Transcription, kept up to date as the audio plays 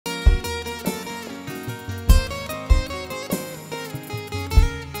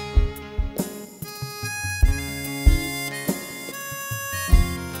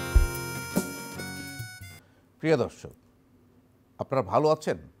প্রিয় দর্শক, আপনারা ভালো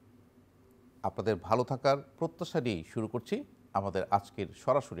আছেন? আপনাদের ভালো থাকার প্রত্যাশা নিয়েই শুরু করছি আমাদের আজকের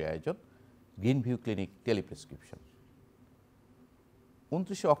সরাসরি আয়োজন গ্রিন ভিউ ক্লিনিক টেলিপ্রেসক্রিপশন।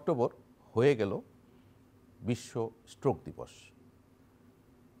 29শে অক্টোবর হয়ে গেল বিশ্ব স্ট্রোক দিবস।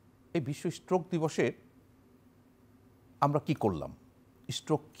 এই বিশ্ব স্ট্রোক দিবসের আমরা কি করলাম,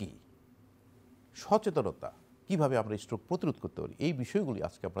 স্ট্রোক কি, সচেতনতা কিভাবে আমরা স্ট্রোক প্রতিরোধ করতে পারি, এই বিষয়গুলি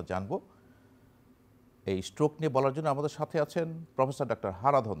আজকে আমরা জানব। এই স্ট্রোক নিয়ে বলার জন্য আমাদের সাথে আছেন প্রফেসর ডক্টর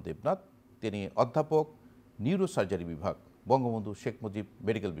হারাধন দেবনাথ। তিনি অধ্যাপক, নিউরোসার্জারি বিভাগ, বঙ্গবন্ধু শেখ মুজিব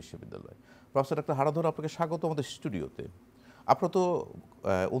মেডিকেল বিশ্ববিদ্যালয়। প্রফেসর ডক্টর হারাধন, আপনাকে স্বাগত আমাদের স্টুডিওতে। আপনারা তো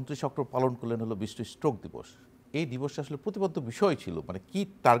 29 অক্টোবর পালন করলেন হলো বিশ্ব স্ট্রোক দিবস। এই দিবসটা আসলে প্রতিবদ্ধ বিষয় ছিল, মানে কি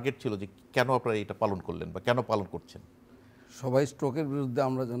টার্গেট ছিল যে কেন আপনারা এটা পালন করলেন বা কেন পালন করছেন? সবাই স্ট্রোকের বিরুদ্ধে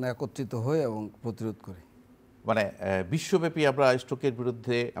আমরা যেন একত্রিত হই এবং প্রতিরোধ করি। মানে বিশ্বব্যাপী আমরা স্ট্রোকের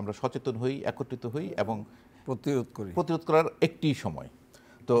বিরুদ্ধে আমরা সচেতন হই, একত্রিত হই এবং প্রতিরোধ করার একটি সময়।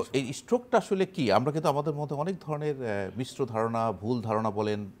 তো এই স্ট্রোকটা আসলে কি? আমরা কিন্তু আমাদের মধ্যে অনেক ধরনের মিশ্র ধারণা, ভুল ধারণা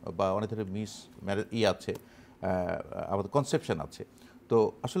বলেন বা অনেক ধরনের আছে, আমাদের কনসেপশন আছে। তো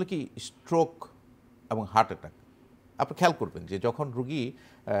আসলে কি স্ট্রোক এবং হার্ট অ্যাটাক, আপনি খেয়াল করবেন যে যখন রুগী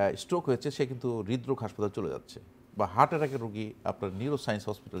স্ট্রোক হয়েছে সে কিন্তু হৃদরোগ হাসপাতালে চলে যাচ্ছে, বা হার্ট অ্যাটাকের রুগী আপনার নিউরো সায়েন্স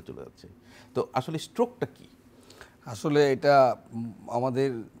হসপিটালে চলে যাচ্ছে। তো আসলে স্ট্রোকটা কি? আসলে এটা আমাদের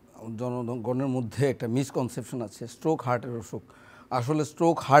জনগণের মধ্যে একটা মিসকনসেপশন আছে, স্ট্রোক হার্টের অসুখ। আসলে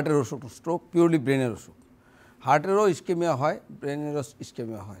স্ট্রোক হার্টের অসুখ, স্ট্রোক পিওরলি ব্রেনের অসুখ। হার্টেরও ইস্কেমিয়া হয়, ব্রেনেরও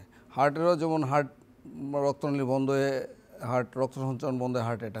ইস্কেমিয়া হয়। হার্টেরও যেমন রক্তনালী বন্ধ হয়ে রক্ত সঞ্চালন বন্ধ হয়ে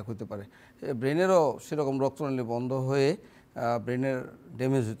হার্ট অ্যাটাক হতে পারে, ব্রেনেরও সেরকম রক্তনালী বন্ধ হয়ে ব্রেনের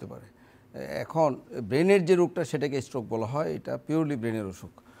ড্যামেজ হতে পারে। এখন ব্রেনের যে রোগটা সেটাকে স্ট্রোক বলা হয়, এটা পিওরলি ব্রেনের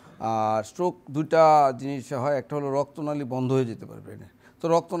অসুখ। আর স্ট্রোক দুইটা জিনিসে হয়, একটা হলো রক্তনালী বন্ধ হয়ে যেতে পারে ব্রেনে। তো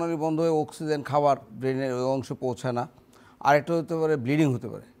রক্তনালী বন্ধ হয়ে অক্সিজেন খাবার ব্রেনের ওই অংশে পৌঁছায় না। আরেকটা হতে পারে ব্লিডিং হতে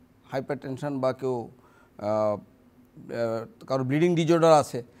পারে, হাইপার টেনশন বা কারো ব্লিডিং ডিজর্ডার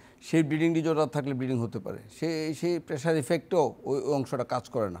আছে, সেই ব্লিডিং ডিজর্ডার থাকলে ব্লিডিং হতে পারে। সেই প্রেশার ইফেক্টেও ওই অংশটা কাজ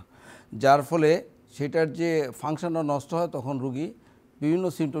করে না, যার ফলে সেটার যে ফাংশনটা নষ্ট হয়, তখন রুগী বিভিন্ন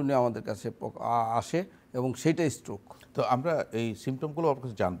সিমটম নিয়ে আমাদের কাছে আসে এবং সেইটাই স্ট্রোক। তো আমরা এই সিমটমগুলো আপনার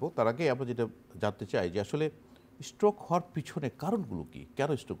কাছে জানবো। তার আগে আমরা যেটা জানতে চাই যে আসলে স্ট্রোক হওয়ার পিছনে কারণগুলো কি, কেন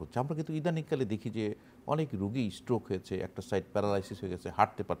স্ট্রোক হচ্ছে? আমরা কিন্তু ইদানিংকালে দেখি যে অনেক রুগী স্ট্রোক হয়েছে, একটা সাইড প্যারালাইসিস হয়ে গেছে,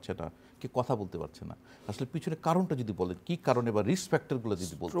 হাঁটতে পারছে না, কি কথা বলতে পারছে না। আসলে পিছনে কারণটা যদি বলেন, কি কারণে বা রিস্ক ফ্যাক্টরগুলো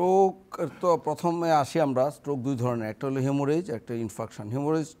যদি বলেন। স্ট্রোক তো প্রথমে আসি আমরা, স্ট্রোক দুই ধরনের, একটা হলো হেমোরেজ, একটা ইনফাকশন।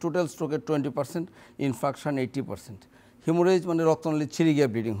 হেমোরেজ টোটাল স্ট্রোকের 20%, ইনফাকশন 80%। হেমোরেজ মানে রক্তনালী ছিঁড়ে গিয়ে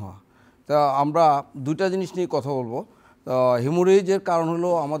ব্লিডিং হওয়া। তা আমরা দুইটা জিনিস নিয়ে কথা বলবো। হেমোরেজের কারণ হলো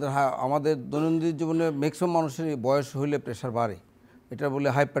আমাদের দৈনন্দিন জীবনে ম্যাক্সিমাম মানুষেরই বয়স হইলে প্রেশার বাড়ে, এটা বলে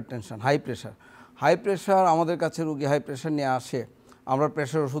হাইপার টেনশন, হাই প্রেশার। আমাদের কাছে রুগী হাই প্রেশার নিয়ে আসে, আমরা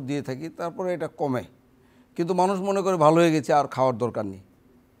প্রেশার ওষুধ দিয়ে থাকি, তারপরে এটা কমে। কিন্তু মানুষ মনে করে ভালো হয়ে গেছে, আর খাওয়ার দরকার নেই।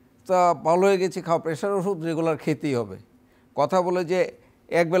 তা ভালো হয়ে গেছে, প্রেশার ওষুধ রেগুলার খেতেই হবে। কথা বলে যে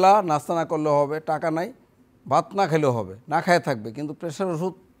একবেলা নাস্তা না করলেও হবে, টাকা নাই, ভাত না খেলেও হবে, না খায় থাকবে, কিন্তু প্রেশার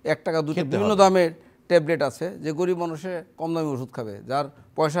ওষুধ 1 টাকা 2 টাকা বিভিন্ন দামের ট্যাবলেট আছে, যে গরিব মানুষে কম দামি ওষুধ খাবে, যার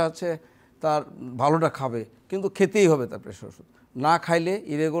পয়সা আছে তার ভালোটা খাবে, কিন্তু খেতেই হবে তার প্রেশার ওষুধ। না খাইলে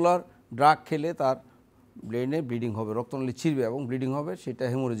ইরেগুলার ড্রাগ খেলে তার ব্রেনে ব্লিডিং হবে, রক্তনালী ছিঁড়বে এবং ব্লিডিং হবে, সেটা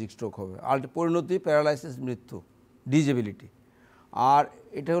হেমোরেজিক স্ট্রোক হবে। পরিণতি প্যারালাইসিস, মৃত্যু, ডিজেবিলিটি। আর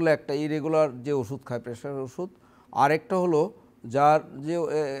এটা হলো একটা ইরেগুলার যে ওষুধ খায় প্রেশার ওষুধ। আর একটা হলো যার যে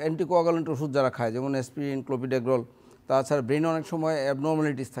অ্যান্টিকোয়াগুলেন্ট ওষুধ যারা খায়, যেমন অ্যাসপিরিন, ক্লোপিডাগ্রল। তাছাড়া ব্রেনে অনেক সময়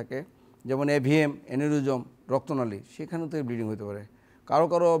অ্যাবনর্মালিটিস থাকে, যেমন এভিএম, অ্যানিউরিজম, রক্তনালী, সেখানে থেকে ব্লিডিং হতে পারে।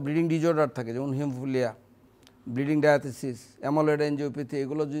 কারো ব্লিডিং ডিজর্ডার থাকে, যেমন হিমোফিলিয়া, ব্লিডিং ডায়াথিসিস, অ্যামালয়েড এনজিওপ্যাথি,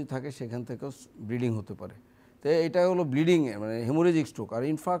 এগুলো যদি থাকে সেখান থেকেও ব্লিডিং হতে পারে। তো এটা হলো ব্লিডিং মানে হেমোরেজিক স্ট্রোক। আর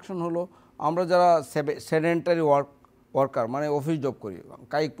ইনফাকশন হলো আমরা যারা সেডেন্টারি ওয়ার্কার, মানে অফিস জব করি,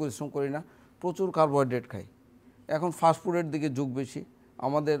 কায়িক পরিশ্রম করি না, প্রচুর কার্বোহাইড্রেট খাই। এখন ফাস্টফুডের দিকে ঝুঁক বেশি।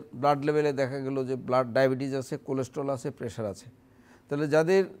 আমাদের ব্লাড লেভেলে দেখা গেল যে ডায়াবেটিস আছে, কোলেস্ট্রল আছে, প্রেশার আছে। তাহলে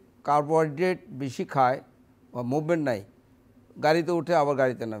যাদের কার্বোহাইড্রেট বেশি খায় বা মুভমেন্ট নাই, গাড়িতে উঠে আবার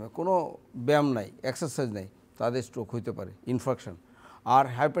গাড়িতে নামে, কোনো ব্যায়াম নাই, এক্সারসাইজ নাই, তাদের স্ট্রোক হইতে পারে, ইনফাকশন। আর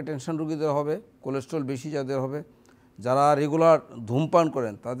হাইপারটেনশন রোগীদের হবে, কোলেস্ট্রল বেশি যাদের হবে, যারা রেগুলার ধূমপান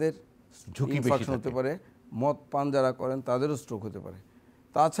করেন তাদের ঝুঁকি ইনফাকশন হতে পারে, মদ পান যারা করেন তাদেরও স্ট্রোক হতে পারে।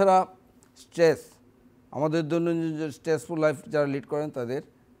 তাছাড়া স্ট্রেস, আমাদের দৈনন্দিন স্ট্রেসফুল লাইফ যারা লিড করেন তাদের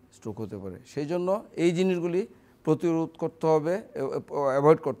স্ট্রোক হতে পারে। সেই জন্য এই জিনিসগুলি প্রতিরোধ করতে হবে,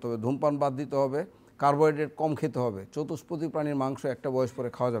 অ্যাভয়েড করতে হবে। ধূমপান বাদ দিতে হবে, কার্বোহাইড্রেট কম খেতে হবে। চতুষ্পদী প্রাণীর মাংস একটা বয়স পরে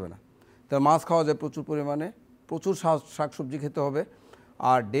খাওয়া যাবে না, তার মাছ খাওয়া যায় প্রচুর পরিমাণে, প্রচুর শাকসবজি খেতে হবে।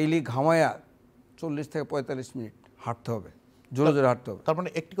 আর ডেইলি ঘামায়া 40 থেকে 45 মিনিট হাঁটতে হবে, জোরে জোরে হাঁটতে হবে। তার মানে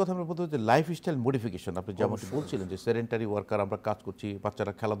একটি কথা আমরা বলতে যে লাইফস্টাইল মডিফিকেশন, আপনি যেমনটি বলছিলেন যে সেডেন্টারি ওয়ার্কার, আমরা কাজ করছি,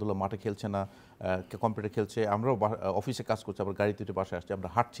 বাচ্চারা খেলাধুলা মাঠে খেলছে না, কম্পিউটার খেলছে, আমরাও অফিসে কাজ করছি, আবার গাড়িতে উঠে বাসায় আসছি, আমরা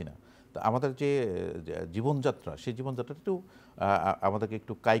হাঁটছি না। তো আমাদের যে জীবনযাত্রা, সেই জীবনযাত্রাটা একটু আমাদেরকে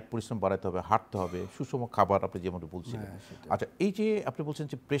একটু কায়িক পরিশ্রম বাড়াতে হবে, হাঁটতে হবে, সুষম খাবার, আপনি যেমনটি বলছিলেন। আচ্ছা, এই যে আপনি বলছেন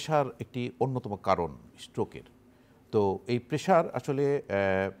যে প্রেশার একটি অন্যতম কারণ স্ট্রোকের, তো এই প্রেশার আসলে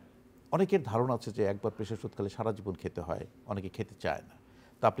অনেকের ধারণা আছে যে একবার প্রেশার শোধকালে সারা জীবন খেতে হয়, অনেকে খেতে চায় না।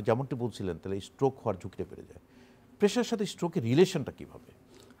 তা আপনি যেমনটি বলছিলেন, তাহলে স্ট্রোক হওয়ার ঝুঁকিটা বেড়ে যায়। প্রেশার সাথে স্ট্রোকের রিলেশনটা কীভাবে?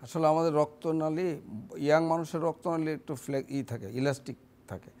 আসলে আমাদের রক্তনালী, ইয়াং মানুষের রক্তনালী একটু থাকে, ইলাস্টিক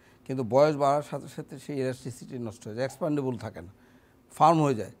থাকে, কিন্তু বয়স বাড়ার সাথে সাথে সেই ইলাস্টিসিটি নষ্ট হয়ে যায়, এক্সপ্যান্ডেবল থাকে না, ফার্ম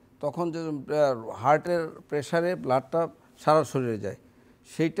হয়ে যায়। তখন যে হার্টের প্রেশারে ব্লাডটা সারা শরীরে যায়,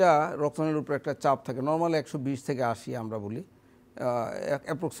 সেইটা রক্তনালীর উপরে একটা চাপ থাকে। নর্মালি 120 থেকে 80 আমরা বলি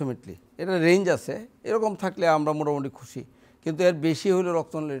অ্যাপ্রক্সিমেটলি, এটা রেঞ্জ আছে। এরকম থাকলে আমরা মোটামুটি খুশি, কিন্তু এর বেশি হলে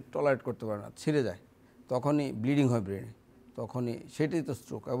রক্তনালী টলারেট করতে পারে না, ছিঁড়ে যায়, তখনই ব্লিডিং হয় ব্রেনে, তখনই সেটাই তো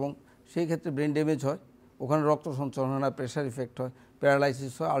স্ট্রোক। এবং সেই ক্ষেত্রে ব্রেন ড্যামেজ হয়, ওখানে রক্ত সঞ্চালন হয় না, প্রেশার ইফেক্ট হয়,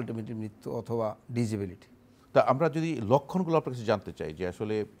 প্যারালাইসিস হয়, আলটিমেটলি মৃত্যু অথবা ডিসেবিলিটি। তা আমরা যদি লক্ষণগুলো আপনার কাছে জানতে চাই যে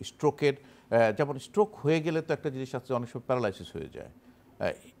আসলে স্ট্রোকের, যেমন স্ট্রোক হয়ে গেলে তো একটা জিনিস আছে, অনেক সময় প্যারালাইসিস হয়ে যায়,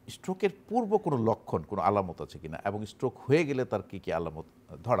 স্ট্রোকের পূর্ব কোনো লক্ষণ, কোনো আলামত আছে কিনা, এবং স্ট্রোক হয়ে গেলে তার কি কি আলামত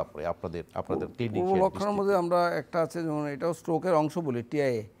ধরা পড়ে আপনাদের ক্লিনিক? লক্ষণের মধ্যে আমরা একটা আছে, যেমন এটাও স্ট্রোকের অংশ বলি,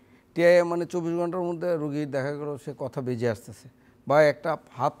 টিআইএ মানে 24 ঘন্টার মধ্যে রোগীর দেখা গেল সে কথা বেজে আসতেছে, বা একটা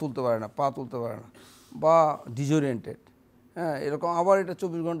হাত তুলতে পারে না, পা তুলতে পারে না, বা ডিসওরিয়েন্টেড, হ্যাঁ এরকম। আবার এটা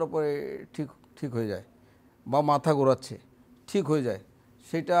 24 ঘন্টা পরে ঠিক হয়ে যায়, বা মাথা ঘোরাচ্ছে, ঠিক হয়ে যায়,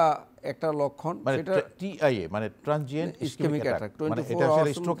 সেটা একটা লক্ষণ। সেটা টিআইএ মানে ট্রানজিয়েন্ট ইসকেমিক অ্যাটাক, মানে এটা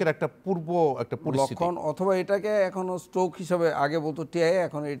আসলে স্ট্রোকের একটা লক্ষণ। অথবা এটাকে এখনো স্ট্রোক হিসাবে, আগে বলতো টিআইএ,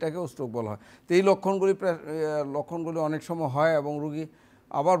 এখন এটাকেও স্ট্রোক বলা হয়। তো এই লক্ষণগুলি অনেক সময় হয়, এবং রোগী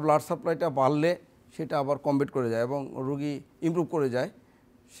আবার ব্লাড সাপ্লাইটা বাড়লে সেটা আবার কমবেট করে যায় এবং রোগী ইমপ্রুভ করে যায়।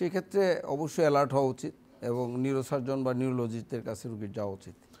 সেক্ষেত্রে অবশ্যই অ্যালার্ট হওয়া উচিত এবং নিউরোসার্জন বা নিউরোলজিস্টের কাছে রোগীর যাওয়া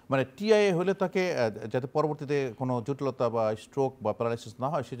উচিত। মানে টিআইএ হলে তাকে যাতে পরবর্তীতে কোনো জটিলতা বা স্ট্রোক বা প্যারালাইসিস না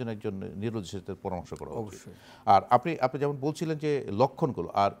হয়, সেজন্য একজন নিউরোলজিস্টের পরামর্শ করা অবশ্যই। আর আপনি যেমন বলছিলেন যে লক্ষণগুলো,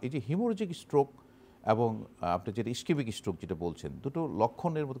 আর এই যে হিমোরেজিক স্ট্রোক এবং আপনি যেটা ইসকেমিক স্ট্রোক যেটা বলছেন, দুটো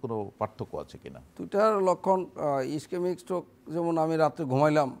লক্ষণের মধ্যে কোনো পার্থক্য আছে কিনা? দুটার লক্ষণ, ইসকেমিক স্ট্রোক যেমন আমি রাত্রে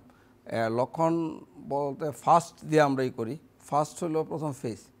ঘুমাইলাম, লক্ষণ বলতে ফার্স্ট দিয়ে আমরা করি। ফার্স্ট হলো প্রথম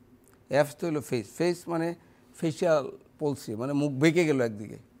ফেস, তো হলো ফেস মানে ফেসিয়াল পলসি, মানে মুখ বেঁকে গেল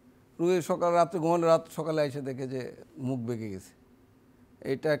একদিকে। রোগী রাত্রে ঘুমালে সকালে এসে দেখে যে মুখ বেঁকে গেছে,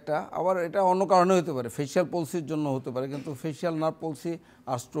 এটা একটা। আবার এটা অন্য কারণে হতে পারে, ফেসিয়াল পলসির জন্য হতে পারে, কিন্তু ফেসিয়াল নার্ভ পলসি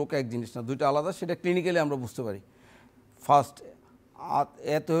আর স্ট্রোক এক জিনিস না, দুইটা আলাদা, সেটা ক্লিনিক্যালি আমরা বুঝতে পারি। ফার্স্ট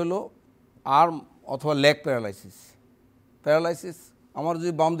এতে হলো আর্ম অথবা লেগ প্যারালাইসিস। আমার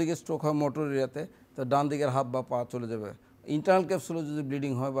যদি বাম দিকে স্ট্রোক হয় মোটর এরিয়াতে, তো ডান দিকের হাত বা পা চলে যাবে। ইন্টারনাল ক্যাপসুলে যদি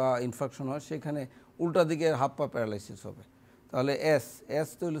ব্লিডিং হয় বা ইনফেকশন হয়, সেখানে উল্টা দিকের হাত পা প্যারালাইসিস হবে। তাহলে এস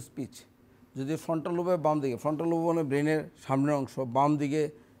তো হলো স্পিচ। যদি ফ্রন্টাল লোবে বাম দিকে, ফ্রন্টাল লোব মানে ব্রেনের সামনের অংশ, বাম দিকে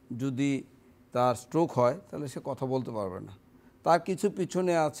যদি তার স্ট্রোক হয়, তাহলে সে কথা বলতে পারবে না। তার কিছু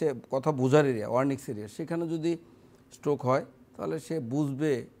পিছনে আছে কথা বোঝার এরিয়া, ওয়ার্নিক্স এরিয়া, সেখানে যদি স্ট্রোক হয় তাহলে সে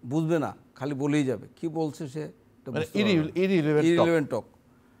বুঝবে না, খালি বলেই যাবে, কি বলছে সে ইরিলেভেন্ট টক।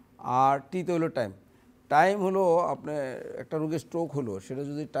 আর টিতে হলো টাইম হলো আপনার একটা রোগীর স্ট্রোক হলো, সেটা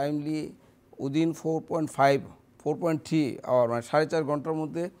যদি টাইমলি উইদিন 4.3 আওয়ার মানে 4.5 ঘন্টার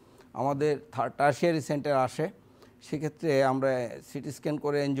মধ্যে আমাদের টারশিয়ারি সেন্টার আসে, সেক্ষেত্রে আমরা সিটি স্ক্যান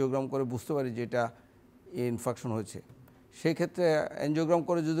করে এনজিওগ্রাম করে বুঝতে পারি যে এটা ইনফেকশন হয়েছে। সেক্ষেত্রে এনজিওগ্রাম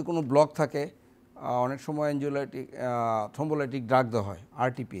করে যদি কোনো ব্লক থাকে, অনেক সময় থ্রম্বোলাইটিক ড্রাগ দেওয়া হয়,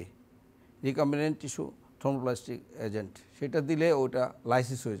 আরটিপিএ, রিকম্বিনেন্ট টিস্যু থ্রম্বোপ্লাস্টিক এজেন্ট, সেটা দিলে ওটা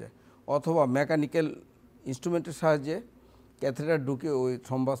লাইসিস হয়ে যায়। অথবা মেকানিক্যাল ইনস্ট্রুমেন্টের সাহায্যে ক্যাথেটার ঢুকে ওই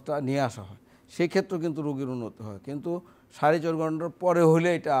থ্রম্বাসটা নিয়ে আসা হয়, সেই ক্ষেত্রেও কিন্তু রোগীর উন্নতি হয়। কিন্তু 4.5 ঘন্টার পরে হলে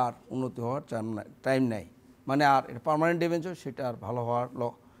এটা আর উন্নতি হওয়ার টাইম নেই, মানে আর এটা পার্মানেন্ট ড্যামেজ হয়, সেটা আর ভালো হওয়ার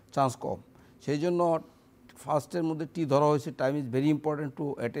চান্স কম। সেই জন্য ফার্স্টের মধ্যে ধরা হয়েছে, time is very important to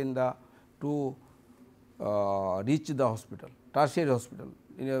attend to reach the hospital, tertiary hospital,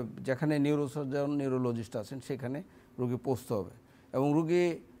 যেখানে নিউরোসার্জন নিউরোলজিস্ট আছেন, সেখানে রোগী পৌঁছতে হবে। এবং রোগী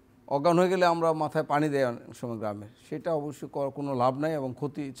অজ্ঞান হয়ে গেলে আমরা মাথায় পানি দেয় অনেক সময় গ্রামে, সেটা অবশ্যই কোনো লাভ নাই এবং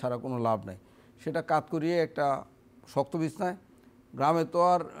ক্ষতি ছাড়া কোনো লাভ নাই। সেটা কাত করিয়ে একটা শক্ত বিছনায়, গ্রামে তো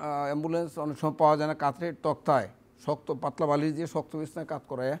আর অ্যাম্বুলেন্স অনেক সময় পাওয়া যায় না, কাতরের তক্তায় শক্ত পাতলা বালিশ দিয়ে শক্ত বিছনায় কাত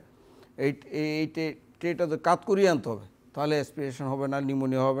করায় এই ট্রেটাতে কাত করিয়ে আনতে হবে, তাহলে অ্যাসপিরেশন হবে না,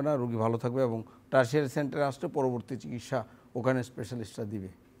 নিউমোনিয়া হবে না, রোগী ভালো থাকবে এবং টারশিয়ারি সেন্টারে আসলে পরবর্তী চিকিৎসা ওখানে স্পেশালিস্টরা দিবে।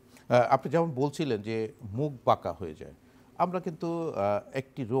 আপনি যেমন বলছিলেন যে মুখ বাঁকা হয়ে যায়, আমরা কিন্তু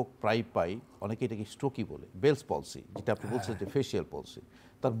একটি রোগ প্রায় পাই, অনেকে এটাকে স্ট্রোকই বলে, বেলস পলসি, যেটা আপনি বলছেন যে ফেসিয়াল পলসি।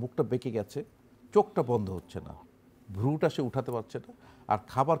 তার মুখটা বেঁকে গেছে, চোখটা বন্ধ হচ্ছে না, ভ্রুটা সে উঠাতে পারছে না, আর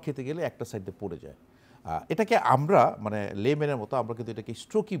খাবার খেতে গেলে একটা সাইডে পড়ে যায়। এটাকে আমরা মানে লেমেনের মতো আমরা কিন্তু এটাকে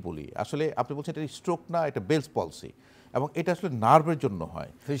স্ট্রোকই বলি। আসলে আপনি বলছেন এটা স্ট্রোক না, এটা বেলস পলসি, এবং এটা আসলে নার্ভের জন্য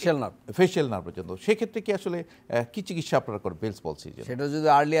হয়, ফেশিয়াল নার্ভের জন্য। সেক্ষেত্রে কি আসলে কি চিকিৎসা আপনারা করেন বেলস পলসি? সেটা যদি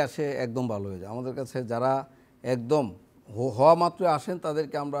আর্লি আসে একদম ভালো হয়ে যায়। আমাদের কাছে যারা একদম হওয়া মাত্রই আসেন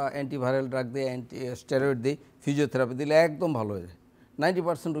তাদেরকে আমরা অ্যান্টিভাইরাল ড্রাগ দিই, অ্যান্টি স্টেরয়েড দিই, ফিজিওথেরাপি দিলে একদম ভালো হয়ে যায়।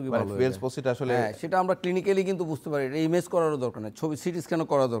 90% রোগী ভালো হয়ে যায়। আসলে সেটা আমরা ক্লিনিক্যালি কিন্তু বুঝতে পারি, এটা ইমেজ করারও দরকার নেই, ছবি সিটি স্ক্যানও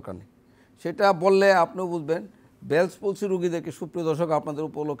করার দরকার নেই। সেটা বললে আপনিও বুঝবেন। বেলস পলসি রোগীদেরকে, সুপ্রিয় দর্শক আপনাদের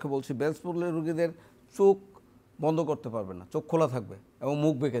উপলক্ষে বলছি, বেলস পলসি রোগীদের চোখ বন্ধ করতে পারবে না, চোখ খোলা থাকবে এবং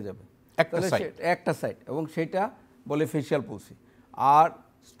মুখ বেঁকে যাবে একটা সাইড, এবং সেটা বলে ফেশিয়াল পলসি। আর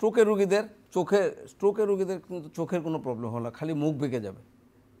স্ট্রোকের রোগীদের কিন্তু চোখের কোনো প্রবলেম হলো না, খালি মুখ বেঁকে যাবে,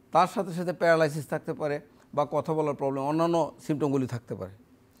 তার সাথে সাথে প্যারালাইসিস থাকতে পারে বা কথা বলার প্রবলেম, অন্যান্য সিমটমগুলি থাকতে পারে।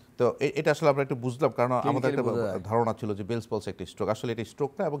 তো এটা আসলে আমরা একটু বুঝলাম, কারণ আমাদের একটা ধারণা ছিল যে বেলস পলসি একটা স্ট্রোক, আসলে এটা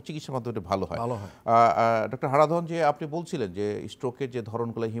স্ট্রোক না, এবং চিকিৎসার মাধ্যমে এটা ভালো হয়। ডক্টর হারাধন, যে আপনি বলছিলেন যে স্ট্রোকের যে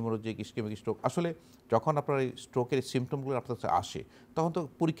ধরনগুলো, হিমোরেজিক, ইসকেমিক স্ট্রোক, আসলে যখন আপনার এই স্ট্রোকের সিমটমগুলো আপনার কাছে আসে তখন তো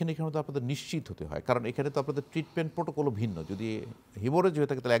পরীক্ষা নিরীক্ষার মধ্যে আপনাদের নিশ্চিত হতে হয়, কারণ এখানে তো আপনাদের ট্রিটমেন্ট প্রোটোকলও ভিন্ন। যদি হিমোরেজ হয়ে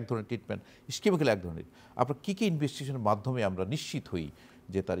থাকে তাহলে এক ধরনের ট্রিটমেন্ট, ইসকেমিক হলে এক ধরনের। আপনার কী কী ইনভেস্টিগেশনের মাধ্যমে আমরা নিশ্চিত হই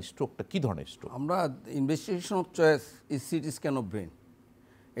যে তার স্ট্রোকটা কী ধরনের স্ট্রোক? আমরা investigation of choice is CT scan of brain,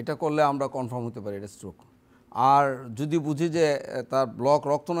 এটা করলে আমরা কনফার্ম হতে পারি এটা স্ট্রোক। আর যদি বুঝি যে তার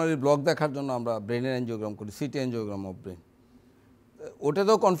রক্তনালীর ব্লক দেখার জন্য আমরা ব্রেনের এনজিওগ্রাম করি, city angiogram of brain.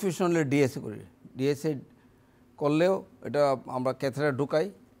 ওটাতেও confusion হলে ডিএসএ করি, ডিএসএ করলেও এটা আমরা ক্যাথেটার ঢুকাই,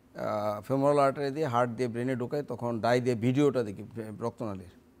 ফেমোরাল আর্টারি দিয়ে হার্ট দিয়ে ব্রেনে ঢুকাই, তখন ডাই দিয়ে ভিডিওটা দেখি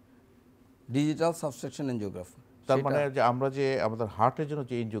রক্তনালীর, ডিজিটাল সাবস্ট্রাকশন এনজিওগ্রাফি। তার মানে যে আমরা যে আমাদের হার্টের জন্য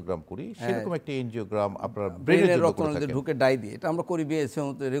যে এনজিওগ্রাম করি সেরকম একটা এনজিওগ্রাম আপনার ব্রেনের রক্তনালীতে ঢুকে ডাই দিয়ে, এটা আমরা করি বিএসএ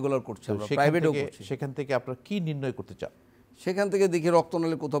রেগুলার করছি, আমরা প্রাইভেটেও করছি। সেখান থেকে আপনারা কি নির্ণয় করতে চান? সেখান থেকে দেখি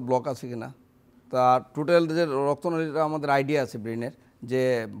রক্তনালী কোথাও ব্লক আছে কিনা। তার টোটাল যে রক্তনালীটা আমাদের আইডিয়া আছে ব্রেনের, যে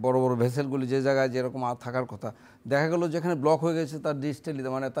বড় বড় ভেসেলগুলি যে জায়গায় যেরকম থাকার কথা, দেখা গেল যেখানে ব্লক হয়ে গেছে তার ডিস্টালিতে,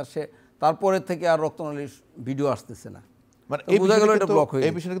 মানে তারপরের থেকে আর রক্তনালীর ভিডিও আসতেছে না, মানে এই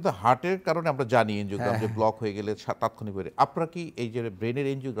বিষয়টা কিন্তু হার্টের কারণে আমরা জানি এনজিওগ্রাম যে ব্লক হয়ে গেলে তাৎক্ষণিকভাবে। আপনারা কি এই যে ব্রেনের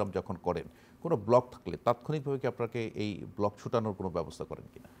এনজিওগ্রাম যখন করেন, কোনো ব্লক থাকলে তাৎক্ষণিকভাবে কি আপনাকে এই ব্লক ছুটানোর কোনো ব্যবস্থা করেন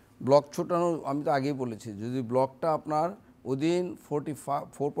কিনা? ব্লক ছুটানো আমি তো আগেই বলেছি, যদি ব্লকটা আপনার উইদিন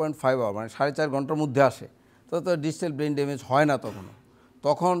 4.5 আওয়ার মানে 4.5 ঘন্টার মধ্যে আসে, তো ডিজিটাল ব্রেন ড্যামেজ হয় না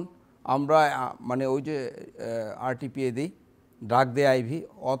তখন আমরা মানে ওই যে আরটিপিএ দিই, ড্রাগ দেয় আইভি,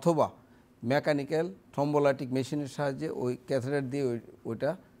 অথবা মেকানিক্যাল থ্রম্বোলাইটিক মেশিনের সাহায্যে ওই ক্যাথেটার দিয়ে ওইটা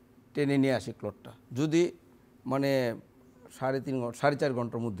টেনে নিয়ে আসি ক্লটটা, যদি মানে 4.5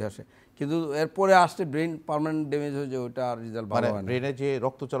 ঘন্টার মধ্যে আসে। কিন্তু এরপরে আসলে ব্রেন পার্মানেন্ট ড্যামেজ হয়ে যায়, ওইটা আর রেজাল্ট ভালো হয় না। ব্রেনে যে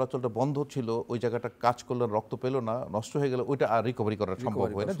রক্ত চলাচলটা বন্ধ ছিল, ওই জায়গাটা কাজ করলে রক্ত পেল না, নষ্ট হয়ে গেল, ওইটা আর রিকভারি করা সম্ভব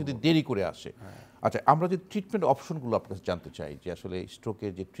হয় না যদি দেরি করে আসে। আচ্ছা, আমরা যে ট্রিটমেন্ট অপশনগুলো আপনার কাছে জানতে চাই, যে আসলে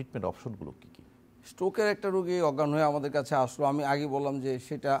স্ট্রোকের যে ট্রিটমেন্ট অপশনগুলো কী কী? স্ট্রোকের একটা রোগী অজ্ঞান হয়ে আমাদের কাছে আসলো, আমি আগে বললাম যে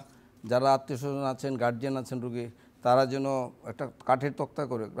সেটা যারা আত্মীয় স্বজন আছেন, গার্জিয়ান আছেন রোগী, তারা যেন একটা কাঠের তক্তা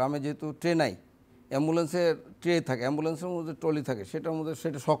করে, গ্রামে যেহেতু ট্রে নাই, অ্যাম্বুলেন্সের ট্রে থাকে, অ্যাম্বুলেন্সের মধ্যে ট্রলি থাকে, সেটার মধ্যে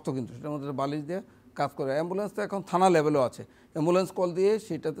সেটা শক্ত, কিন্তু সেটার মধ্যে বালিশ দিয়ে কাজ করে। অ্যাম্বুলেন্স তো এখন থানা লেভেলেও আছে, অ্যাম্বুলেন্স কল দিয়ে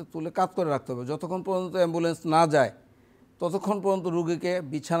সেটাতে তুলে কাজ করে রাখতে হবে। যতক্ষণ পর্যন্ত অ্যাম্বুলেন্স না যায় ততক্ষণ পর্যন্ত রুগীকে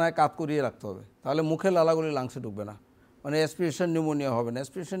বিছানায় কাত করিয়ে রাখতে হবে, তাহলে মুখে লালাগুলি লাংসে ঢুকবে না, মানে অ্যাসপিরেশন নিউমোনিয়া হবে না।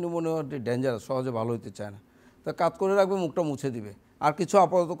 অ্যাসপিরেশন নিউমোনিয়া ডেঞ্জারাস, সহজে ভালো হতে চায় না, তা কাত করে রাখবে, মুখটা মুছে দিবে, আর কিছু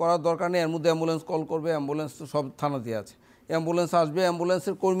আপাতত করার দরকার নেই। এর মধ্যে অ্যাম্বুলেন্স কল করবে, অ্যাম্বুলেন্স তো সব থানাতে আছে, অ্যাম্বুলেন্স আসবে,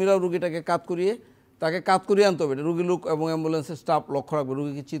 অ্যাম্বুলেন্সের কর্মীরাও রুগীটাকে কাত করিয়ে তাকে কাত করিয়ে আনতে হবে। রুগী লোক এবং অ্যাম্বুলেন্সের স্টাফ লক্ষ্য রাখবে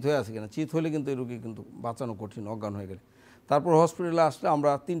রুগী কি চিত হয়ে আছে কিনা। চিত হলে কিন্তু এই রুগী কিন্তু বাঁচানো কঠিন, অজ্ঞান হয়ে গেলে। তারপর হসপিটালে আসলে আমরা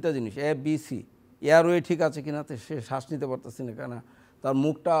 3টা জিনিস, ABC, এয়ারওয়ে ঠিক আছে কিনা, সে শ্বাস নিতে পারতেছে না কেনা, তার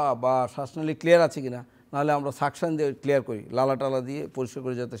মুখটা বা শ্বাসনালী ক্লিয়ার আছে কিনা, নাহলে আমরা সাকশন দিয়ে ক্লিয়ার করি, লালা টালা দিয়ে পরিষ্কার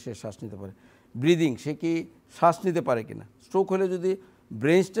করে, যাতে সে শ্বাস নিতে পারে। ব্রিদিং, সে কি শ্বাস নিতে পারে কিনা। স্ট্রোক হলে যদি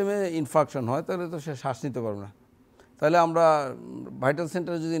ব্রেন স্টেমে ইনফাকশন হয় তাহলে তো সে শ্বাস নিতে পারবে না, তাহলে আমরা ভাইটাল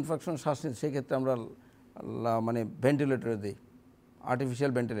সেন্টারে যদি ইনফেকশন শ্বাস নিতে, সেক্ষেত্রে আমরা মানে ভেন্টিলেটরে দিই,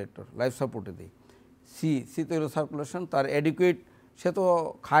 আর্টিফিশিয়াল ভেন্টিলেটর, লাইফ সাপোর্টে দিই। সি তো হলো সার্কুলেশন, তার অ্যাডিকুয়েট, সে তো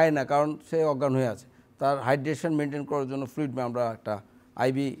খায় না কারণ সে অজ্ঞান হয়ে আছে, তার হাইড্রেশন মেনটেন করার জন্য ফ্লুইড আমরা একটা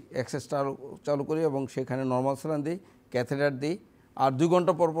আইভি অ্যাক্সেস চালু করি এবং সেখানে নর্মাল স্যালাইন দিই, ক্যাথেটার দিই, আর 2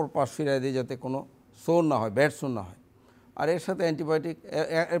 ঘন্টা পর পর পাশ ফিরিয়ে দিই যাতে কোনো সোর না হয়, ব্যাড সোর না হয়। আর এর সাথে অ্যান্টিবায়োটিক।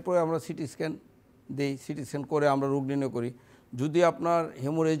 এরপরে আমরা সিটি স্ক্যান দিই, সিটি স্ক্যান করে আমরা রোগ নির্ণয় করি। যদি আপনার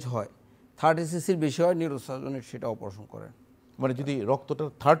হেমোরেজ হয় 30 সিসির বেশি হয় নিউরোসার্জনের সেটা অপারেশন করেন। মানে যদি রক্তটা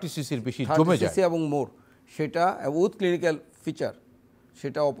 30 সিসির বেশি জমে যায় এবং মোর সেটা উইথ ক্লিনিক্যাল ফিচার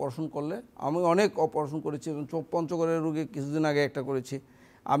সেটা অপারেশন করলে, আমি অনেক অপারেশন করেছি এবং পঞ্চগড়ের রোগী কিছুদিন আগে একটা করেছি।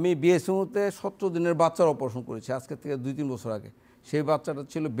 আমি বিএসএমওতে 17 দিনের বাচ্চার অপারেশন করেছি আজকে থেকে 2-3 বছর আগে। সেই বাচ্চাটা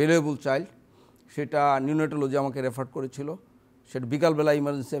ছিল ভ্যালুয়েবল চাইল্ড, সেটা নিউনেটোলজি আমাকে রেফার করেছিল, সেটা বিকালবেলা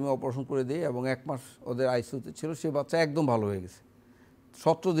ইমার্জেন্সি আমি অপারেশন করে দিই এবং 1 মাস ওদের আইসিইউতে ছিল। সেই বাচ্চা একদম ভালো হয়ে গেছে,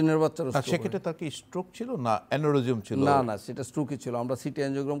 17 দিনের বাচ্চার। সেক্ষেত্রে তার কি স্ট্রোক ছিল না অ্যানোরিজম ছিল? না সেটা স্ট্রোকই ছিল। আমরা সিটি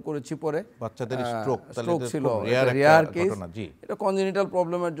অ্যানজিওগ্রাম করেছি পরে, বাচ্চাদের স্ট্রোক ছিল, রেয়ার কেস। এটা কনজেনিটাল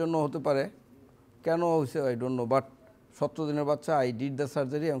প্রবলেমের জন্য হতে পারে, কেন হয়েছে আই ডোন্ট নো, বাট 17 দিনের বাচ্চা, আই ডিড দ্য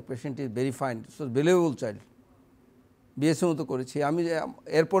সার্জারি এবং patient is very fine, so valuable child. বিএসএমও তো করেছি আমি,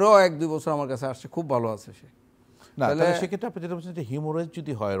 এরপরেও 1-2 বছর আমার কাছে আসছে, খুব ভালো আছে সে। না তাহলে সেক্ষেত্রে আপনি যেটা বলছেন যে হিমোরেজ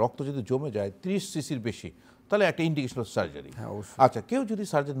যদি হয়, রক্ত যদি জমে যায় 30 সিসির বেশি, তাহলে একটা ইন্ডিকেশন অফ সার্জারি। আচ্ছা, কেউ যদি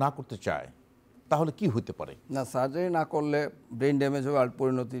সার্জারি না করতে চায় তাহলে কি হতে পারে? না, সার্জারি না করলে ব্রেন ড্যামেজ হবে, আর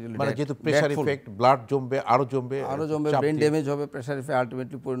পরিণতি মানে যেহেতু প্রেসার ইফেক্ট, ব্লাড জমবে, আরো জমবে, ব্রেন ড্যামেজ হবে, প্রেসার ইফেক্ট,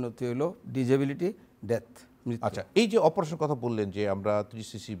 আলটিমেটলি পরিণতি হলো ডিজেবিলিটি, ডেথ। আচ্ছা, এই যে অপারেশন কথা বললেন যে আমরা 30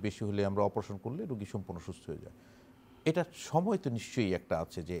 সিসি বেশি হলে আমরা অপারেশন করলে রোগী সম্পূর্ণ সুস্থ হয়ে যায়, এটা সময় তো নিশ্চয়ই একটা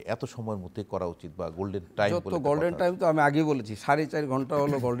আছে যে এত সময়ের মধ্যে করা উচিত বা গোল্ডেন টাইম? তো গোল্ডেন টাইম তো আমি আগেই বলেছি, 4.5 ঘন্টা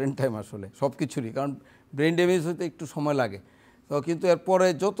হলো গোল্ডেন টাইম আসলে সব কিছুরই, কারণ ব্রেন ড্যামেজ হতে একটু সময় লাগে। তো কিন্তু এরপরে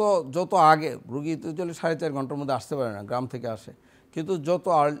যত আগে রুগী তো চলে 4.5 ঘন্টার মধ্যে আসতে পারে না, গ্রাম থেকে আসে, কিন্তু যত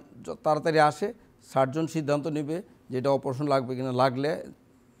তাড়াতাড়ি আসে সার্জন সিদ্ধান্ত নেবে যেটা অপারেশন লাগবে কিনা, লাগলে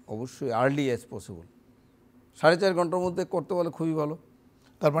অবশ্যই আর্লি অ্যাজ পসিবল 4.5 ঘন্টার মধ্যে করতে পারলে খুবই ভালো।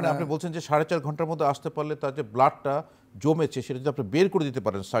 তার মানে আপনি বলছেন যে 4.5 ঘন্টার মধ্যে আসতে পারলে তার যে ব্লাডটা জমেছে সেটা যদি আপনি বের করে দিতে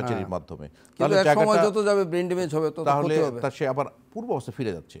পারেন সার্জারির মাধ্যমে, তাহলে সময় যত যাবে ব্রেন ড্যামেজ হবে, তাহলে তার সে আবার পূর্ব অবস্থায়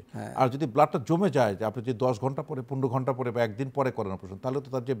ফিরে যাচ্ছে। আর যদি ব্লাডটা জমে যায়, যে আপনি যে 10 ঘন্টা পরে, 15 ঘন্টা পরে বা একদিন পরে করেন অপারেশন, তাহলে তো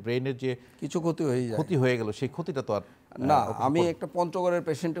তার যে ব্রেনের যে কিছু ক্ষতি হয়ে গেল, সেই ক্ষতিটা তো আর না। আমি একটা পঞ্চগড়ের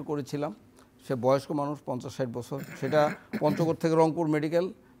পেশেন্টে করেছিলাম, সে বয়স্ক মানুষ, 50-60 বছর, সেটা পঞ্চগড় থেকে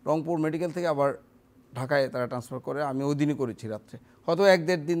রংপুর মেডিকেল থেকে আবার ঢাকায় তারা ট্রান্সফার করে। আমি ওই দিনই করেছি রাত্রে, হয়তো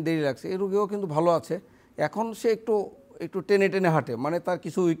 1-1.5 দিন দেরি লাগছে। এই রোগীও কিন্তু ভালো আছে, এখন সে একটু টেনে হাঁটে, মানে তার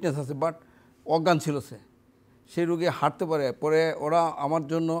কিছু উইকনেস আছে, বাট অজ্ঞান ছিল সেই রোগী হাঁটতে পারে। পরে ওরা আমার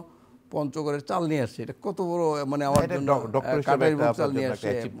জন্য পঞ্চগড়ের চাল নিয়ে আসছে, এটা কত বড়, মানে আমার জন্য চাল নিয়ে আসছে,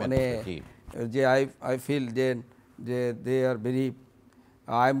 মানে যে আই ফিল যে দে are very,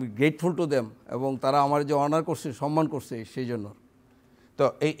 I am grateful to them, এবং তারা আমার যে অনার করছে, সম্মান করছে, সেই জন্য। তো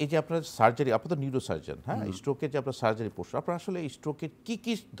এই যে আপনার সার্জারি, আপনার তো নিউরো সার্জন, হ্যাঁ, স্ট্রোকের যে আপনার সার্জারি পড়ছে, আপনার আসলে স্ট্রোকের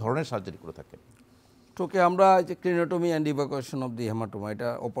কি ধরনের সার্জারি করে থাকেন? স্ট্রোকে আমরা যে ক্লিনোটমি and evacuation of the haematoma, এটা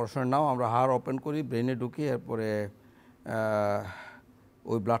অপারেশনের নাম। আমরা হাড় ওপেন করি, ব্রেনে ঢুকি, এরপরে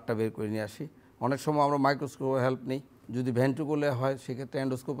ওই ব্লাডটা বের করে নিয়ে আসি। অনেক সময় আমরা মাইক্রোস্কোপের হেল্প নিই, যদি ভেন্ট্রিকুলে হয় সেক্ষেত্রে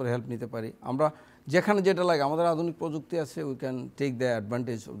এন্ডোস্কোপের হেল্প নিতে পারি। আমরা যেখানে যেটা লাগে, আমাদের আধুনিক প্রযুক্তি আছে, we can take the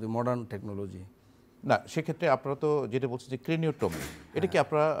advantage of the modern technology. না, সেক্ষেত্রে আপনারা তো যেটা বলছেন যে ক্রেনিওটমি, এটা কি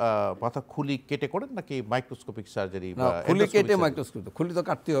আপনারা মাথা খুলি কেটে করেন নাকি মাইক্রোস্কোপিক সার্জারি? খুলি কেটে মাইক্রোস্কোপ, খুলি তো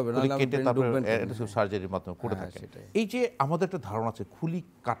কাটতে হবে, খুলি কেটে তারপরে এন্ডোস্কোপ সার্জারির মাধ্যমে করে থাকেন। এই যে আমাদের একটা ধারণা আছে, খুলি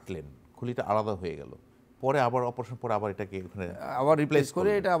কাটলেন, খুলিটা আলাদা হয়ে গেল, পরে আবার অপারেশন পরে আবার এটাকে ওখানে আবার রিপ্লেস করে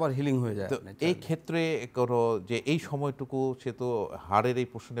এটা আবার হিলিং হয়ে যায়। এই ক্ষেত্রে কোনো যে এই সময়টুকু সে তো হাড়ের এই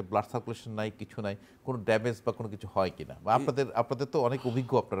পোর্শনে ব্লাড সার্কুলেশন নাই, কিছু নাই, কোনো ড্যামেজ বা কোনো কিছু হয় কিনা, বা আপনাদের তো অনেক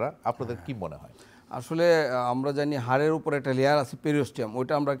অভিজ্ঞ আপনাদের কি মনে হয়? আসলে আমরা জানি হাড়ের উপর একটা লেয়ার আছে পেরিওস্টিয়াম,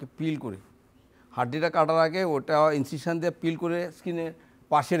 ওইটা আমরা পিল করি, হাড্ডিটা কাটার আগে ওটা ইনসিশন দিয়ে পিল করে স্কিনের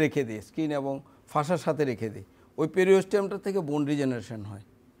পাশে রেখে দিই, স্কিন এবং ফাঁসার সাথে রেখে দিই। ওই পেরিওস্টিয়ামটা থেকে বোন রিজেনারেশন হয়,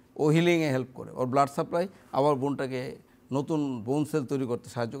 ও হিলিংয়ে হেল্প করে, ওর ব্লাড সাপ্লাই আবার বোনটাকে নতুন বোন সেল তৈরি করতে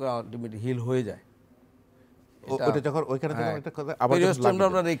সাহায্য করে, আলটিমেটলি হিল হয়ে যায়। ওটা যখন ওইখানে আবার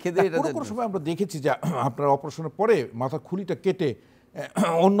আমরা রেখে দিই। কোনো সময় আমরা দেখেছি যে আপনার অপারেশনের পরে মাথা খুলিটা কেটে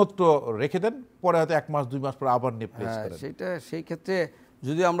অন্যত্র রেখে দেন, পরে হয়তো 1 মাস 2 মাস পরে আবার রিপ্লেস করেন। সেই ক্ষেত্রে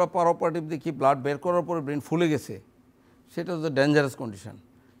যদি আমরা পারোপারেটিভ দেখি ব্লাড বের করার পরে ব্রেন ফুলে গেছে, সেটা হচ্ছে ডেঞ্জারাস কন্ডিশন।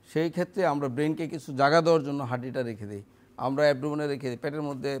 সেই ক্ষেত্রে আমরা ব্রেনকে কিছু জায়গা দেওয়ার জন্য হাড্ডিটা রেখে দিই, আমরা অ্যাবডোমেনে রেখে দিই, পেটের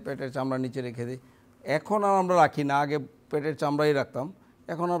মধ্যে, পেটের চামড়ার নিচে রেখে দিই। এখন আর আমরা রাখি না, আগে পেটের চামড়াই রাখতাম।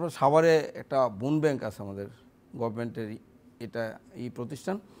 এখন আমরা সাভারে একটা বোন ব্যাংক আছে আমাদের গভর্নমেন্টের, এটা এই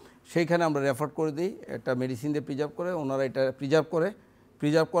প্রতিষ্ঠান, সেইখানে আমরা রেফার করে দিই, একটা মেডিসিন দিয়ে প্রিজার্ভ করে, ওনারা এটা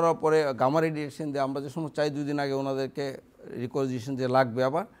প্রিজার্ভ করার পরে গামা রেডিয়েশন দিয়ে আমরা যে সময় চাই 2 দিন আগে ওনাদেরকে রিকোয়েজিশন যে লাগবে,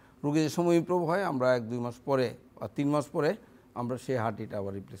 আবার রোগী যে সময় ইমপ্রুভ হয় আমরা 1-2 মাস পরে বা 3 মাস পরে আমরা সেই হাড্ডিটা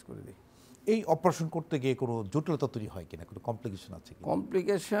আবার রিপ্লেস করে দিই। এই অপারেশন করতে গিয়ে কোনো জটিলতা তৈরি হয় কিনা, কোনো কমপ্লিকেশন আছে কি?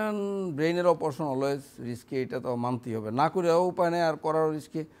 কমপ্লিকেশন, ব্রেইনের অপারেশন অলওয়েজ রিস্কি, এটা তো মানতেই হবে, না করেও উপায় নেই, আর করারও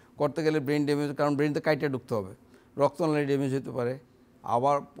রিস্কি। করতে গেলে ব্রেন ড্যামেজ, কারণ ব্রেন তো কাইটে ঢুকতে হবে, রক্তনালী ড্যামেজ হতে পারে,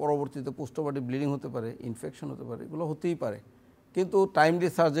 আবার পরবর্তীতে পোস্টপার্টি ব্লিডিং হতে পারে, ইনফেকশন হতে পারে, এগুলো হতেই পারে। কিন্তু টাইমলি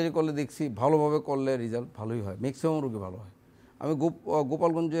সার্জারি করলে দেখছি ভালোভাবে করলে রেজাল্ট ভালোই হয়, ম্যাক্সিমাম রোগী ভালো হয়। আমি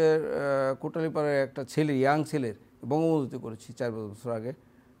গোপালগঞ্জের কোটালীপাড়ার একটা ছেলে, ইয়াং ছেলের বঙ্গবন্ধুতে করেছি 4 বছর আগে,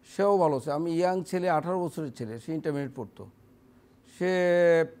 সেও ভালো হচ্ছে। আমি ইয়াং ছেলে, 18 বছরের ছেলে, সে ইন্টারমিডিয়েট পড়তো, সে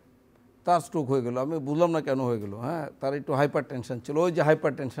তার স্ট্রোক হয়ে গেল। আমি বুঝলাম না কেন হয়ে গেল। হ্যাঁ, তার একটু হাইপার টেনশন ছিল, ওই যে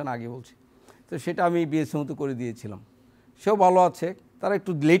হাইপার টেনশন আগে বলছি, তো সেটা আমি বিএসসি মতো করে দিয়েছিলাম। সেও ভালো আছে। তারা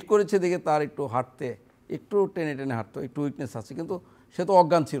একটু লেট করেছে দেখে তার একটু হাঁটতে একটু টেনে টেনে হাঁটতো, একটু উইকনেস আছে, কিন্তু সে তো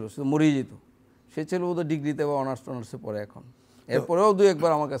অজ্ঞান ছিল, সে মরেই যেত। সে ছিল বোধহয় ডিগ্রিতে বা অনার্সে পড়ে এখন। এরপরেও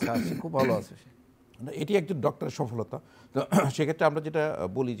 2-1 আমার কাছে আসছে, খুব ভালো আছে সে। এটি একজন ডক্টরের সফলতা। তো সেক্ষেত্রে আমরা যেটা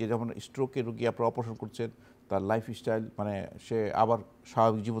বলি যে যেমন স্ট্রোকের রোগী আপনারা অপারেশন করছেন, তার লাইফস্টাইল মানে সে আবার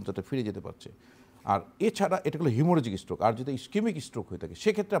স্বাভাবিক জীবনযাত্রা ফিরে যেতে পারছে। আর এছাড়া এটা হলো হিমোরেজিক স্ট্রোক। আর যদি ইসকেমিক স্ট্রোক হয়ে থাকে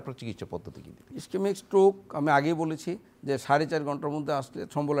সেক্ষেত্রে আপনার চিকিৎসা পদ্ধতি কী? ইসকেমিক স্ট্রোক আমি আগেই বলেছি যে 4.5 ঘন্টার মধ্যে আসলে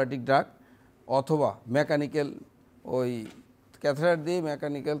থ্রম্বোলাইটিক ড্রাগ অথবা মেকানিক্যাল ওই ক্যাথেটার দিয়ে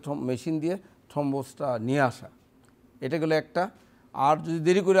মেকানিক্যাল মেশিন দিয়ে থ্রম্বোসটা নিয়ে আসা, এটা গেলো একটা। আর যদি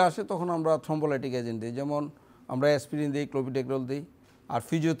দেরি করে আসে তখন আমরা থ্রম্বোলাইটিক এজেন্ট দিই, যেমন আমরা অ্যাসপিরিন দিই, ক্লোপিডেগ্রল দিই, আর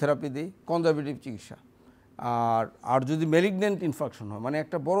ফিজিওথেরাপি দিই, কনজারভেটিভ চিকিৎসা। আর যদি ম্যালিগন্যান্ট ইনফেকশন হয়, মানে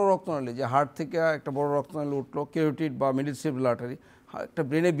একটা বড় রক্তনালী, যে হার্ট থেকে একটা বড় রক্তনালী উঠলো, কেরোটিড বা মিডল সেরিব্রাল আর্টারি, একটা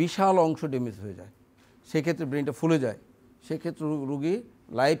ব্রেনে বিশাল অংশ ড্যামেজ হয়ে যায়, সেক্ষেত্রে ব্রেনটা ফুলে যায়, সেক্ষেত্রে রুগী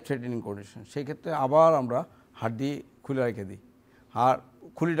লাইফ থ্রেটেনিং কন্ডিশন, সেক্ষেত্রে আবার আমরা হাড্ডি খুলে রেখে দিই।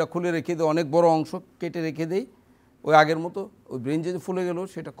 খুলিটা খুলে রেখে দিই, অনেক বড় অংশ কেটে রেখে দিই, ওই আগের মতো ওই ব্রেন যে ফুলে গেল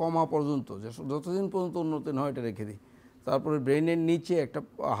সেটা কমা পর্যন্ত, যতদিন পর্যন্ত উন্নতি না হয় এটা রেখে দিই। তারপরে ব্রেনের নিচে একটা,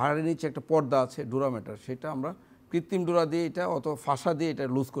 হাড়ের নিচে একটা পর্দা আছে ডুরামেটার, সেটা আমরা কৃত্রিম ডুরা দিয়ে এটা অথবা ফাঁসা দিয়ে এটা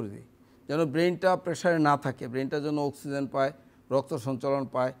লুজ করে দিই, যেন ব্রেনটা প্রেশারে না থাকে, ব্রেনটা যেন অক্সিজেন পায়, রক্ত সঞ্চালন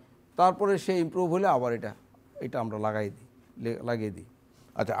পায়। তারপরে সে ইমপ্রুভ হলে আবার এটা আমরা লাগিয়ে দিই।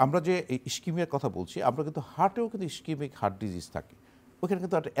 আচ্ছা, আমরা যে ইস্কিমিয়ার কথা বলছি, আমরা কিন্তু হার্টেও কিন্তু ইস্কিমিক হার্ট ডিজিজ থাকে, ওখানে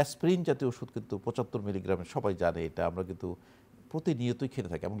কিন্তু একটা অ্যাসপিরিন জাতীয় ওষুধ কিন্তু 75 মিলিগ্রামের, সবাই জানে এটা, আমরা কিন্তু প্রতিনিয়তই খেতে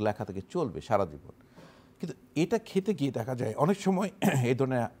থাকি এবং লেখা থেকে চলবে সারা জীবন। কিন্তু এটা খেতে গিয়ে দেখা যায় অনেক সময় এই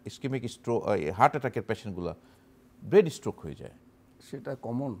ধরনের ইস্কিমিক স্ট্রোক, হার্ট অ্যাটাকের পেশেন্টগুলো ব্রেন স্ট্রোক হয়ে যায়, সেটা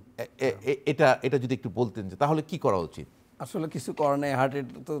কমন। এটা যদি একটু বলতেন যে তাহলে কি করা উচিত? আসলে কিছু করার নেই, হার্টের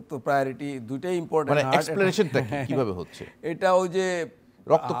তো প্রায়োরিটি দুইটাই ইম্পর্টেন্ট। মানে এক্সপ্লেনেশনটা কিভাবে হচ্ছে? এটা ওই যে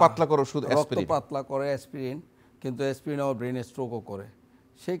রক্ত পাতলা করে ওষুধ, রক্ত পাতলা করে অ্যাসপিরিন, কিন্তু অ্যাসপিরিন আবার ব্রেন স্ট্রোকও করে,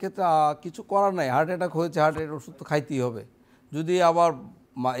 সেই ক্ষেত্রে কিছু করার নাই। হার্ট অ্যাটাক হয়েছে, হার্টের ওষুধ তো খাইতেই হবে। যদি আবার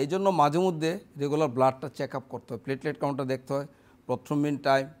এই জন্য মাঝে মধ্যে রেগুলার ব্লাডটা চেক আপ করতে হয়, প্লেটলেট কাউন্টটা দেখতে হয়, প্রথমিন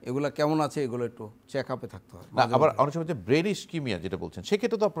টাইম এগুলো কেমন আছে, এগুলো একটু চেক আপে থাকতে হয়। আবার অনেক সময় যে ব্রেন ইস্কিমিয়া যেটা বলছেন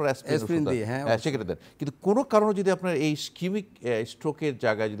সেক্ষেত্রে তো আপনার অ্যাসপিরিন দিয়ে, হ্যাঁ সেক্ষেত্রে দেন, কিন্তু কোনো কারণে যদি আপনার এই ইস্কিমিক স্ট্রোকের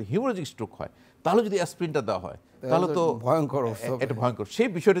জায়গায় যদি হিমোরেজিক স্ট্রোক হয়, তাহলে যদি অ্যাসপিরিনটা দেওয়া হয় তাহলে তো ভয়ঙ্কর, এটা ভয়ঙ্কর। সেই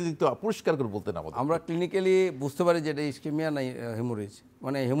বিষয়টা কিন্তু পরিষ্কার করে বলতেন আমাদের। আমরা ক্লিনিক্যালি বুঝতে পারি যে এটা ইস্কেমিয়া নাই হেমোরেজ।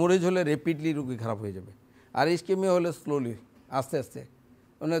 মানে হেমোরেজ হলে র্যাপিডলি রুগী খারাপ হয়ে যাবে, আর ইস্কেমিয়া হলে স্লোলি, আস্তে আস্তে,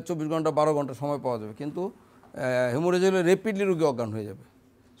 মানে 24 ঘন্টা 12 ঘন্টা সময় পাওয়া যাবে। কিন্তু হেমোরেজ হলে র্যাপিডলি রুগী অজ্ঞান হয়ে যাবে।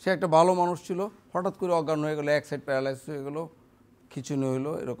 সে একটা ভালো মানুষ ছিল, হঠাৎ করে অজ্ঞান হয়ে গেলো, এক সাইড প্যারালাইসিস হয়ে গেলো, খিচুনি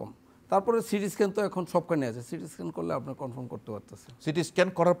হইলো, এরকম। তারপরে সিটি স্ক্যান তো এখন সবখানে আছে, সিটি স্ক্যান করলে আপনি কনফার্ম করতে পারতেছেন। সিটি স্ক্যান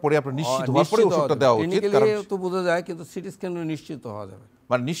করার পরে আপনি নিশ্চিত হওয়ার পরে ওষুধটা দেওয়া উচিত, কারণ তো বোঝা যায়, কিন্তু সিটি স্ক্যান নিশ্চিত হওয়া যাবে।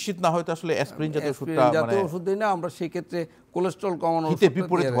 মানে নিশ্চিত না হয়তো আসলে অ্যাসপিরিন জাতীয় ওষুধটা, মানে ওষুধ দেই না আমরা, সেই ক্ষেত্রে কোলেস্ট্রল কমানো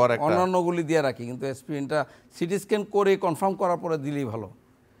বিপরীত হওয়ার একটা, অন্যান্যগুলি দিয়ে রাখি, কিন্তু অ্যাসপিরিনটা সিটি স্ক্যান করে কনফার্ম করার পরে দিলেই ভালো।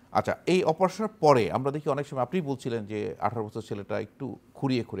 আচ্ছা, এই অপারেশনের পরে আমরা দেখি অনেক সময়, আপনি বলছিলেন যে 18 বছর ছেলেটা একটু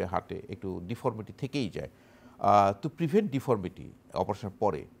খুঁড়িয়ে হাঁটে, একটু ডিফর্মিটি থেকেই যায়। তো প্রিভেন্ট ডিফর্মিটি অপারেশনের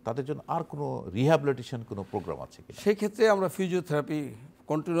পরে তাদের জন্য আর কোনো রিহ্যাবিলিটেশন কোনো প্রোগ্রাম আছে কি? সেক্ষেত্রে আমরা ফিজিওথেরাপি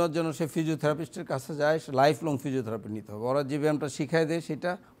কন্টিনিউয়ার জন্য সে ফিজিওথেরাপিস্টের কাছে যায়, লাইফ লং ফিজিওথেরাপি নিতে হবে। ওরা যে ব্যায়ামটা শিখাই দেয়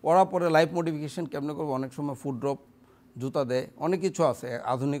সেটা ওরা পরে লাইফ মডিফিকেশন কেমনে করবে, অনেক সময় ফুড ড্রপ, জুতা দেয়, অনেক কিছু আছে,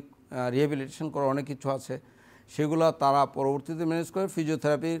 আধুনিক রিহ্যাবিলিটেশন করার অনেক কিছু আছে, সেগুলো তারা পরবর্তীতে ম্যানেজ করে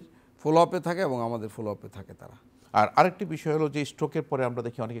ফিজিওথেরাপির ফলো আপে থাকে এবং আমাদের ফলো আপে থাকে তারা। আর আরেকটি বিষয় হলো যে স্ট্রোকের পরে আমরা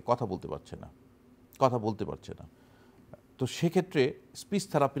দেখি অনেকে কথা বলতে পারছে না, তো সেক্ষেত্রে স্পিচ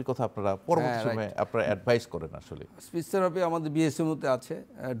থেরাপির কথা আপনারা পরবর্তী সময়ে আপনারা অ্যাডভাইস করেন? আসলে স্পিচ থেরাপি আমাদের বিএসএম মধ্যে আছে,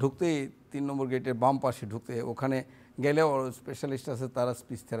 ঢুকতেই 3 নম্বর গেটের বাম পাশে ঢুকতে, ওখানে গেলে স্পেশালিস্ট আছে, তারা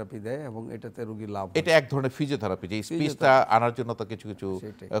স্পিচ থেরাপি দেয় এবং এটাতে রোগীর লাভ। এটা এক ধরনের ফিজিওথেরাপি, যে স্পিচটা আনার জন্য তো কিছু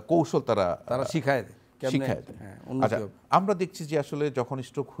কৌশল তারা শিখায় দেয়। আচ্ছা, আমরা দেখছি যে আসলে যখন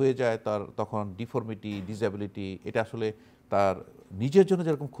স্ট্রোক হয়ে যায় তখন ডিফর্মিটি, ডিসএবিলিটি, এটা আসলে তার নিজের জন্য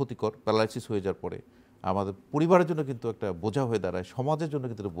যেরকম ক্ষতিকর, প্যারালাইসিস হয়ে যাওয়ার পরে আমাদের পরিবারের জন্য কিন্তু একটা বোঝা হয়ে দাঁড়ায়, সমাজের জন্য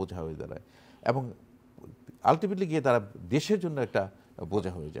কিন্তু একটা বোঝা হয়ে দাঁড়ায়, এবং আলটিমেটলি গিয়ে তারা দেশের জন্য একটা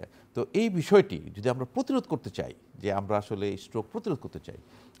বোঝা হয়ে যায়। তো এই বিষয়টি যদি আমরা প্রতিরোধ করতে চাই, যে আমরা আসলে স্ট্রোক প্রতিরোধ করতে চাই,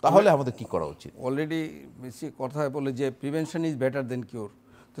 তাহলে আমাদের কি করা উচিত? অলরেডি বেশি কথায় বলে যে prevention is better then cure.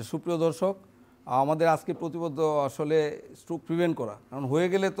 তো সুপ্রিয় দর্শক, আমাদের আজকে প্রতিবদ্ধ আসলে স্ট্রোক প্রিভেন্ট করা, কারণ হয়ে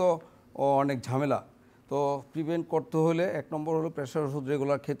গেলে তো অনেক ঝামেলা। তো প্রিভেন্ট করতে হলে 1 নম্বর হলো প্রেশার ওষুধ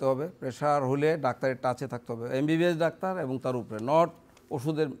রেগুলার খেতে হবে। প্রেশার হলে ডাক্তারের টাচে থাকতে হবে, এমবিবিএস ডাক্তার এবং তার উপরে, নট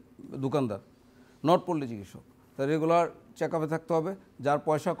ওষুধের দোকানদার, নট পল্লী চিকিৎসক। তা রেগুলার চেক আপে থাকতে হবে। যার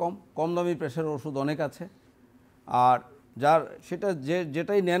পয়সা কম, কম দামি প্রেশারের ওষুধ অনেক আছে। আর যার সেটা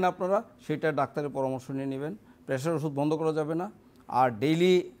যেটাই নেন আপনারা, সেটা ডাক্তারের পরামর্শ নিয়ে নেবেন। প্রেশার ওষুধ বন্ধ করা যাবে না। আর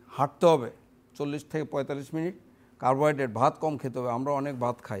ডেইলি হাঁটতে হবে 40 থেকে 45 মিনিট। কার্বোহাইড্রেট, ভাত কম খেতে হবে। আমরা অনেক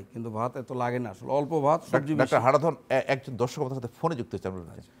ভাত খাই, কিন্তু ভাত এত লাগে না আসলে, অল্প ভাত, সবজি বেশি। ডাক্তার হারাধন একজন দর্শক আমাদের সাথে ফোনে যুক্ত হয়েছে।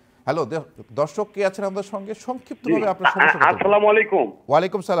 হ্যালো দর্শক, কে আছেন আমাদের সঙ্গে? সংক্ষিপ্তভাবে আপনার সমস্যা। আসসালামু আলাইকুম।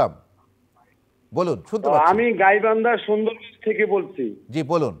 ওয়ালাইকুম সালাম, বলুন, শুনতে পাচ্ছি। আমি গাইবান্ধা সুন্দরগঞ্জ থেকে বলছি। জি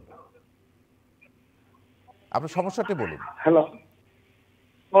বলুন, আপনার সমস্যাটা বলুন। হ্যালো,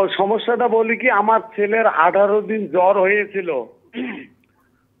 সমস্যাটা বলি কি, আমার ছেলের 18 দিন জ্বর হয়েছিল।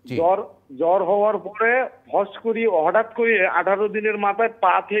 জ্বর হওয়ার পরে হঠাৎ করে 18 দিনের মাথায়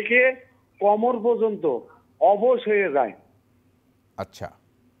পা থেকে কোমর পর্যন্ত অবশ হয়ে যায়। আচ্ছা।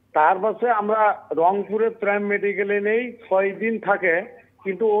 তারপরে আমরা রংপুরের প্রাইম মেডিকেলে নেই, 6 দিন থাকে,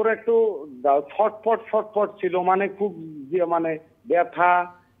 কিন্তু ওর একটু ছটফট ছিল, মানে খুব মানে ব্যথা,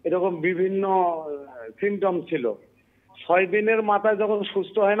 এরকম বিভিন্ন সিমটম ছিল। 6 দিনের মাথায় যখন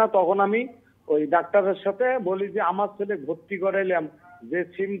সুস্থ হয় না, তখন আমি ওই ডাক্তারের সাথে বলি যে আমার ছেলে ভর্তি করাইলাম, যে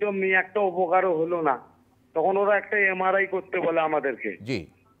সিমটম নিয়ে একটা উপকারও হলো না। তখন ওরা একটা এমআরআই করতে বলে আমাদেরকে। জি,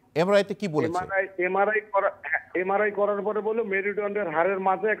 এমআরআইতে কি বলেছে? এমআরআই করার পরে বলে মেরুদণ্ডের হাড়ের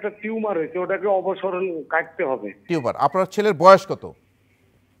মাঝে একটা টিউমার হয়েছে, ওটাকে অপসারণ কাটতে হবে। টিউমার। আপনার ছেলের বয়স কত?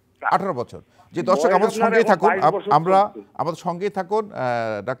 18 বছর। যে দর্শক আমাদের সঙ্গেই থাকুন, আমরা আমাদের সঙ্গেই থাকুন,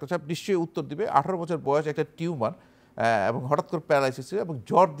 ডাক্তার সাহেব নিশ্চয়ই উত্তর দিবে। 18 বছর বয়স, একটা টিউমার, এবং হঠাৎ করে প্যারালাইসিস এবং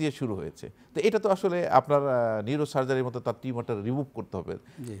জ্বর দিয়ে শুরু হয়েছে। তো এটা তো আসলে আপনার নিউরো সার্জারির মতো তার টিউমারটা রিমুভ করতে হবে,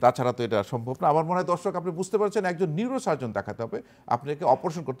 তাছাড়া তো এটা সম্ভব না। আমার মনে হয় দর্শক আপনি বুঝতে পারছেন, একজন নিউরো সার্জন দেখাতে হবে, আপনাকে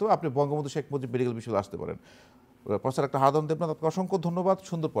অপারেশন করতে হবে। আপনি বঙ্গবন্ধু শেখ মুজিব মেডিকেল বিশ্ববিদ্যালয়ে আসতে পারেন। প্রফেসর একটা হারাধন দেবনাথ, আপনাকে অসংখ্য ধন্যবাদ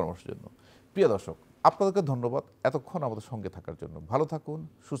সুন্দর পরামর্শের জন্য। প্রিয় দর্শক, আপনাদেরকে ধন্যবাদ এতক্ষণ আমাদের সঙ্গে থাকার জন্য। ভালো থাকুন,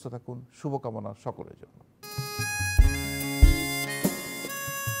 সুস্থ থাকুন, শুভকামনা সকলের জন্য।